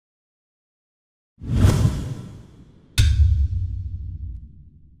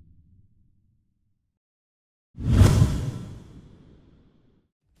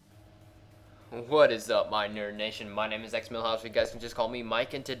What is up, my nerd nation? My name is X Millhouse. You guys can just call me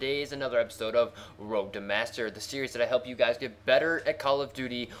Mike, and today is another episode of Road to Master, the series that I help you guys get better at Call of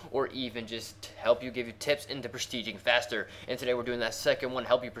Duty, or even just help you give you tips into prestiging faster. And today we're doing that second one,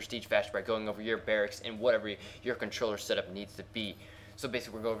 help you prestige faster by going over your barracks and whatever your controller setup needs to be. So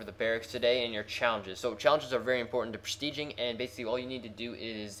basically we're going over the barracks today and your challenges. So challenges are very important to prestiging, and basically all you need to do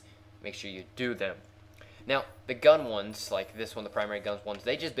is make sure you do them. Now, the gun ones, like this one, the primary guns ones,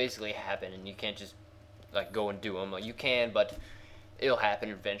 they just basically happen, and you can't just, like, go and do them. You can, but it'll happen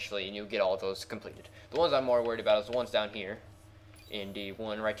eventually, and you'll get all those completed. The ones I'm more worried about is the ones down here, and the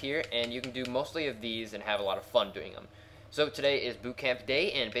one right here, and you can do mostly of these and have a lot of fun doing them. So today is boot camp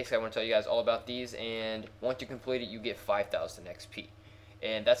day, and basically I want to tell you guys all about these, and once you complete it, you get 5,000 XP.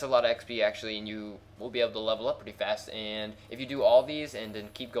 And that's a lot of XP actually, and you will be able to level up pretty fast. And if you do all these and then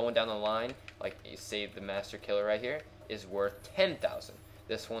keep going down the line, like you say the Master Killer right here is worth 10,000.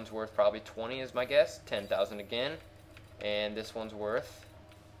 This one's worth probably 20 is my guess, 10,000 again. And this one's worth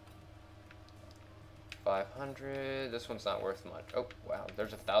 500. This one's not worth much. Oh wow,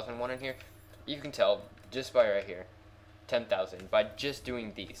 there's 1,001 in here. You can tell just by right here, 10,000 by just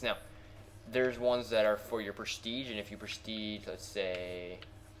doing these. Now, there's ones that are for your prestige, and if you prestige, let's say,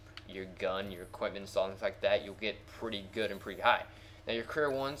 your gun, your equipment, things like that, you'll get pretty good and pretty high. Now, your career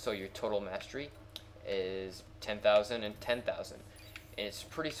one, so your total mastery, is 10,000 and 10,000. And it's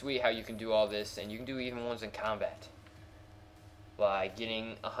pretty sweet how you can do all this, and you can do even ones in combat. Like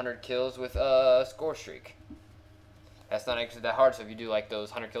getting 100 kills with a score streak. That's not actually that hard, so if you do like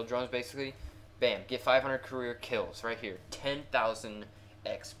those 100 kill drones, basically, bam, get 500 career kills right here, 10,000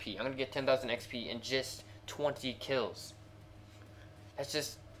 XP. I'm gonna get 10,000 XP in just 20 kills. That's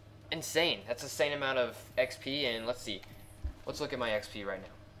just insane. That's a insane amount of XP. And let's see. Let's look at my XP right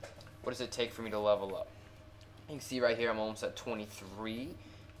now. What does it take for me to level up? You can see right here I'm almost at 23.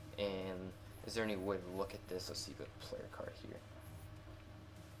 And is there any way to look at this? Let's see the player card here.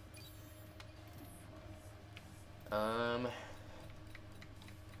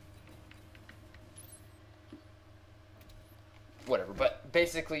 Whatever, but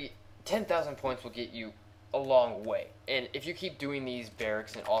basically 10,000 points will get you a long way. And if you keep doing these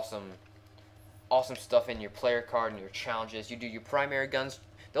barracks and awesome stuff in your player card and your challenges, you do your primary guns,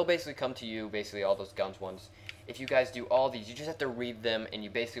 they'll basically come to you, basically all those guns ones. If you guys do all these, you just have to read them, and you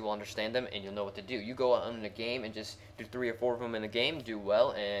basically will understand them, and you'll know what to do. You go out in the game and just do 3 or 4 of them in the game, do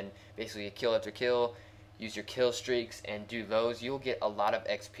well, and basically kill after kill, use your kill streaks, and do those. You'll get a lot of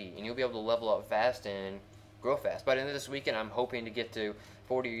XP, and you'll be able to level up fast and grow fast. By the end of this weekend, I'm hoping to get to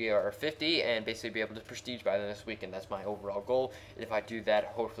 40 or 50 and basically be able to prestige by the end of this weekend. That's my overall goal. And if I do that,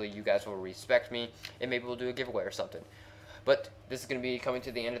 hopefully you guys will respect me, and maybe we'll do a giveaway or something. But this is going to be coming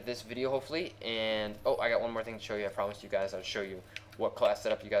to the end of this video, hopefully. And, oh, I got one more thing to show you. I promised you guys I'd show you what class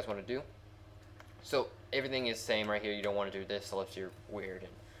setup you guys want to do. So, everything is the same right here. You don't want to do this unless you're weird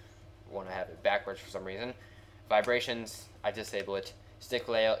and want to have it backwards for some reason. Vibrations, I disable it. Stick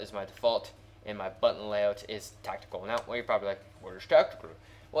layout is my default, and my button layout is tactical. Now, well, you're probably like, where's tactical?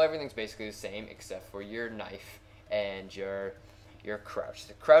 Well, everything's basically the same except for your knife and your crouch.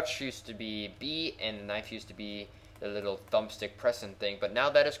 The crouch used to be B, and the knife used to be the little thumbstick pressing thing, but now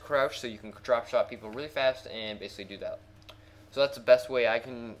that is crouch, so you can drop shot people really fast and basically do that. So that's the best way I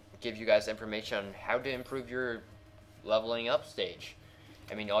can give you guys information on how to improve your leveling up stage.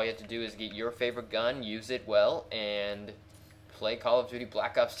 I mean, all you have to do is get your favorite gun, use it well, and play Call of Duty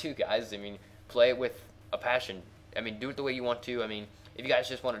Black Ops 2, guys. I mean, play it with a passion. I mean, do it the way you want to. I mean, if you guys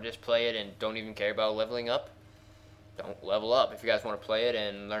just want to just play it and don't even care about leveling up, don't level up. If you guys want to play it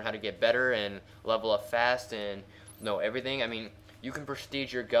and learn how to get better and level up fast and know everything, I mean, you can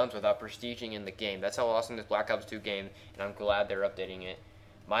prestige your guns without prestiging in the game. That's how awesome this Black Ops 2 game, and I'm glad they're updating it.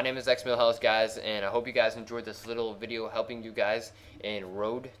 My name is X Millhouse, guys, and I hope you guys enjoyed this little video helping you guys in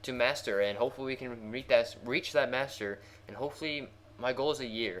Road to Master, and hopefully we can reach that Master, and hopefully my goal is a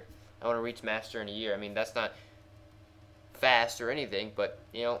year. I want to reach Master in a year. I mean, that's not fast or anything, but,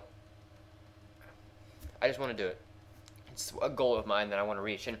 you know, I just want to do it. It's a goal of mine that I want to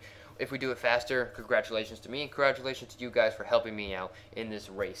reach, and if we do it faster, congratulations to me, and congratulations to you guys for helping me out in this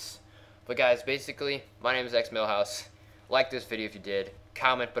race. But guys, basically, my name is X Millhouse. Like this video if you did.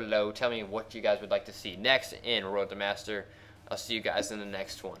 Comment below. Tell me what you guys would like to see next in Road to Master. I'll see you guys in the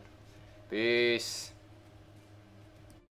next one. Peace.